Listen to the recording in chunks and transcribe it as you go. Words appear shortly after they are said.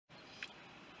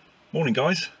Morning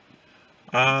guys,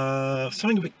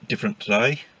 something a bit different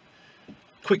today.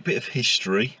 Quick bit of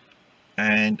history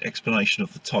and explanation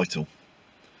of the title.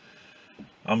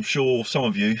 I'm sure some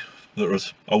of you that are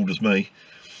as old as me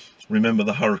remember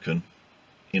the hurricane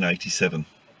in '87.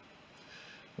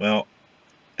 Well,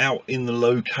 out in the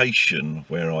location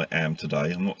where I am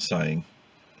today, I'm not saying,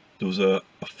 there was a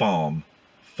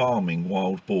farming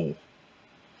wild boar,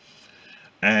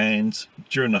 and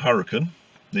during the hurricane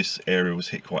this area was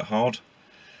hit quite hard.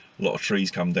 A lot of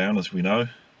trees come down, as we know,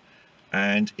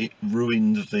 and it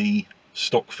ruined the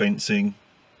stock fencing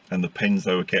and the pens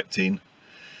they were kept in,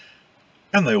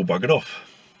 and they all buggered off.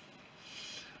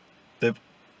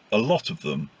 A lot of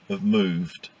them have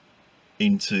moved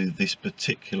into this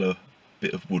particular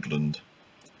bit of woodland.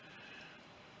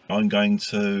 I'm going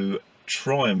to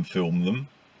try and film them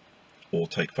or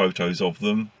take photos of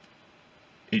them.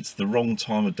 It's the wrong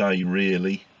time of day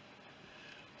really,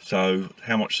 so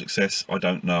how much success I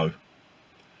don't know,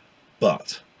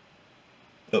 but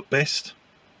at best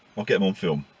I'll get them on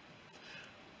film.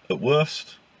 At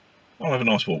worst I'll have a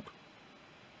nice walk.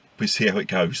 We'll see how it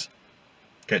goes.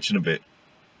 Catch you in a bit.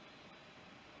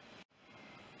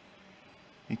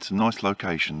 It's a nice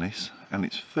location this, and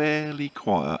it's fairly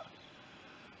quiet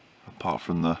apart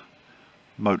from the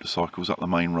motorcycles up the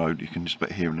main road. You can just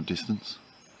about hear in the distance.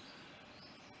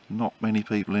 Not many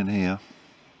people in here.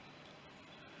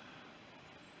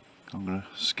 I'm going to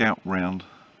scout round,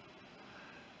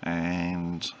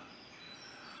 and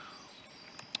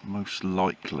most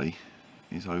likely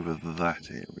is over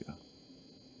that area,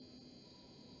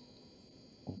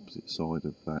 opposite side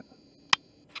of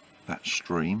that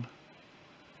stream.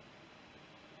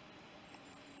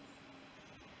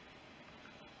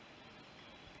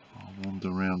 I'll wander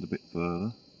around a bit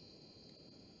further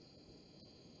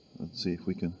and see if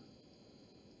we can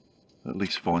at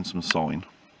least find some sign.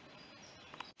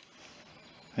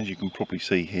 As you can probably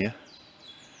see here,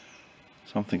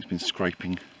 something's been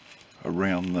scraping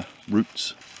around the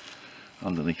roots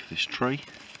underneath this tree,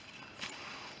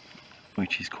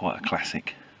 which is quite a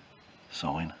classic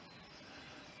sign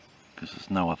because there's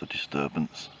no other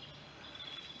disturbance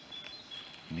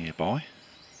nearby,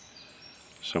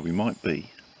 so we might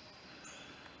be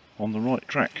on the right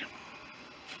track.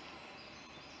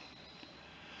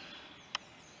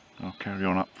 I'll carry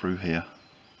on up through here,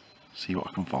 see what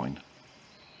I can find.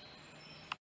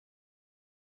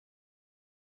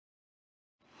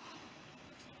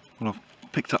 Well,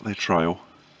 I've picked up their trail,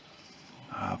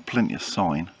 plenty of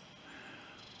sign,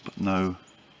 but no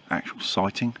actual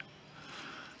sighting.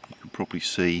 You can probably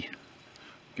see,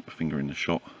 get my finger in the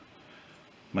shot,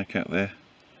 make out their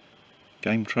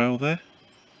game trail there.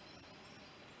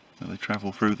 Now they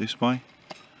travel through this way.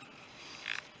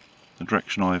 The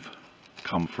direction I've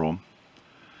come from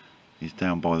is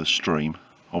down by the stream.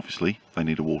 Obviously they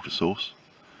need a water source.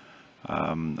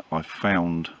 I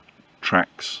found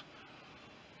tracks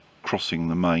crossing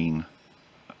the main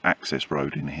access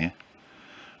road in here,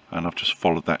 and I've just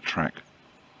followed that track,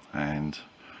 and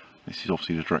this is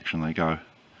obviously the direction they go.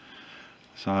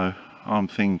 So I'm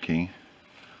thinking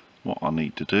what I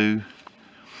need to do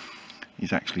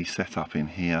is actually set up in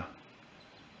here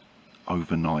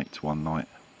overnight one night.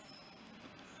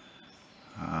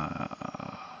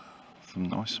 Some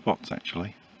nice spots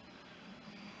actually.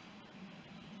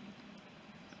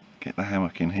 Get the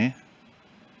hammock in here,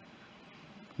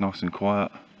 nice and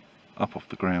quiet, up off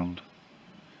the ground.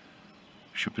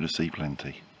 Should be able to see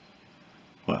plenty.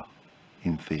 Well,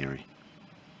 in theory.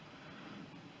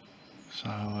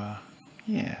 So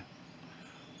yeah,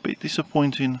 bit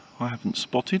disappointing I haven't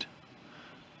spotted,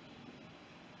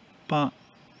 but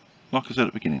like I said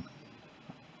at the beginning,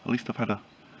 at least I've had a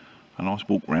nice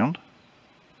walk round,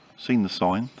 seen the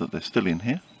sign that they're still in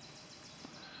here.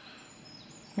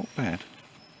 Not bad.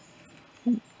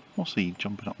 Ooh, I see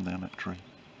jumping up and down that tree.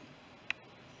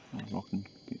 I wonder if I can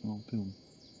get them on film.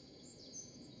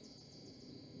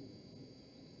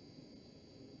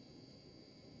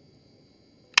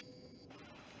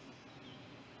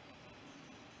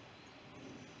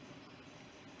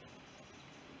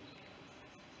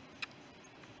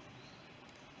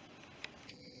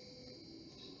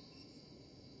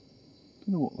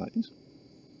 Don't know what that is.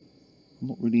 I'm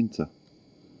not really into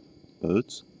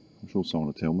birds. I'm sure someone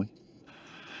will tell me.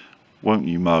 Won't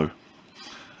you, Mo?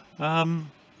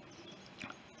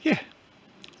 Yeah,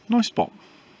 nice spot.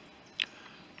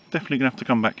 Definitely gonna have to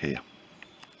come back here.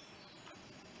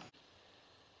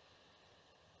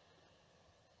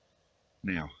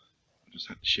 Now, I just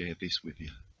had to share this with you.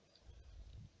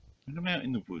 When I'm out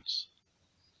in the woods,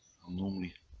 I'm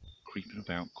normally creeping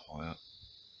about quiet.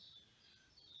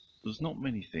 There's not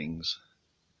many things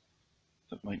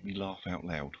that make me laugh out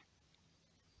loud.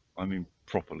 I mean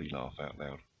properly laugh out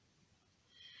loud.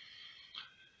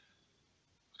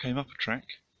 I came up a track,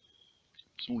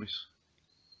 saw this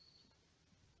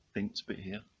dense bit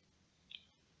here,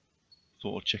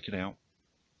 thought I'd check it out.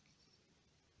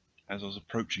 As I was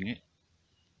approaching it,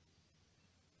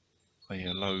 I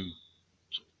hear a low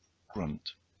sort of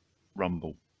grunt,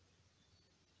 rumble.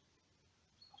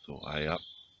 I thought, hey up,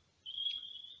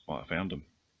 might have found them.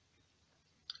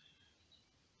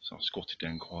 So I squatted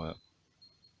down quiet.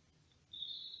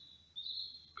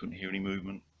 Couldn't hear any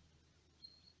movement.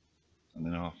 And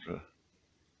then after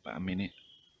about a minute,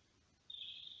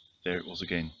 there it was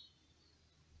again.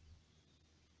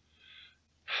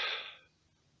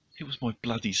 It was my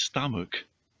bloody stomach.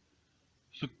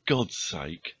 For God's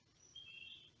sake.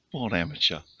 What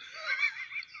amateur.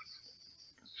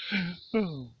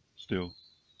 Oh, still,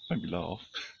 made me laugh.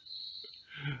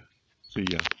 See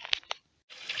ya.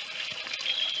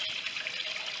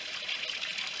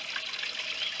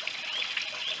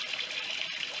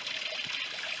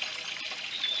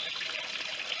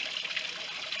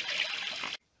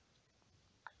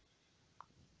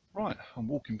 Right, I'm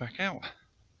walking back out.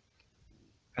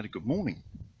 Had a good morning.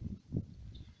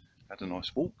 Had a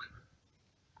nice walk.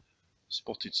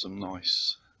 Spotted some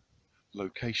nice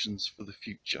locations for the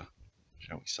future,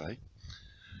 shall we say.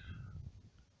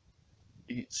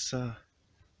 It's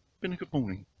been a good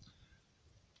morning.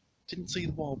 Didn't see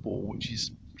the wild boar, which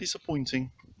is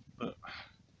disappointing, but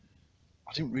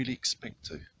I didn't really expect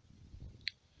to.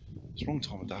 It's the wrong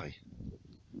time of day.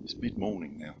 It's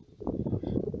mid-morning now.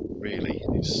 Really,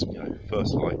 it's, you know,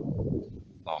 first light,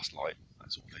 last light,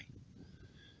 that sort of thing.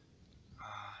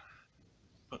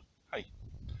 But hey,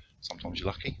 sometimes you're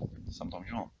lucky, sometimes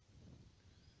you aren't.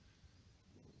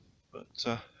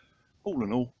 But all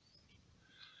in all,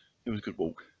 it was a good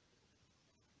walk.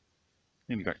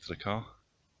 Nearly back to the car.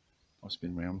 I'll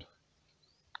spin round.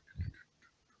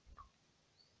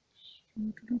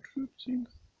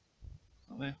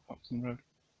 Up there, up to the road.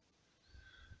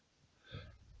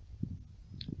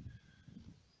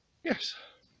 Yes.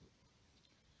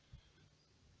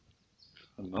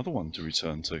 Another one to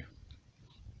return to.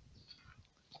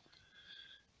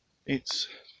 It's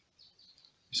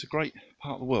a great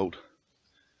part of the world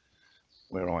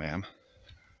where I am,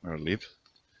 where I live.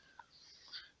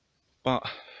 But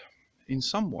in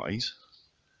some ways,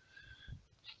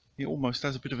 it almost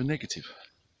has a bit of a negative.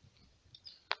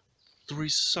 There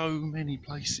is so many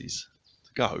places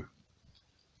to go.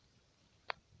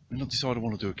 When I decide I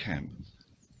want to do a camp,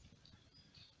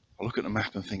 I look at the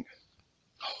map and think,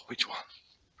 oh, which one?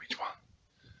 Which one?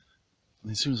 And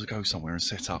then as soon as I go somewhere and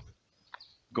set up,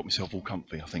 I've got myself all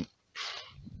comfy, I think,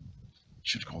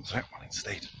 should have gone to that one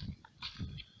instead.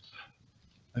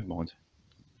 Never mind.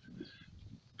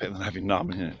 Better than having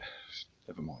none, isn't it?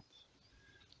 Never mind.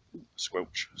 Ooh,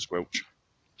 squelch, squelch.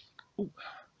 Ooh.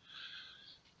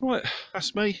 Right,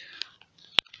 that's me.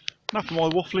 Enough of my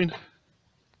waffling.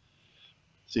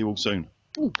 See you all soon.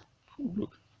 Ooh, ooh,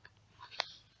 look.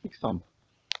 Big thumb.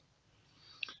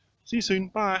 See you soon.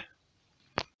 Bye.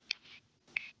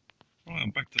 Right, I'm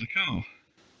back to the car.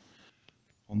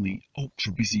 On the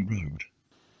ultra busy road,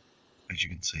 as you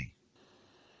can see.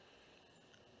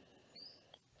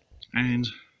 And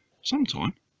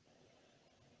sometime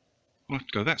I'll have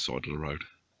to go that side of the road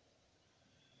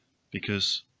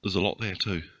because there's a lot there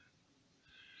too.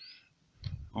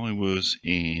 I was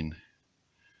in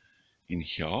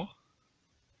here.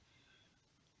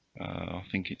 I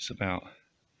think it's about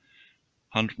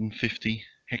 150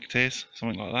 hectares,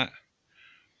 something like that.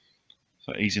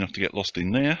 So easy enough to get lost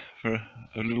in there for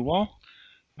a little while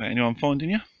without anyone finding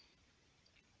you.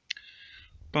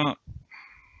 But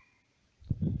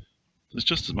there's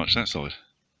just as much that side.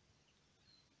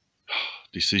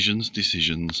 Decisions,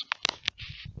 decisions.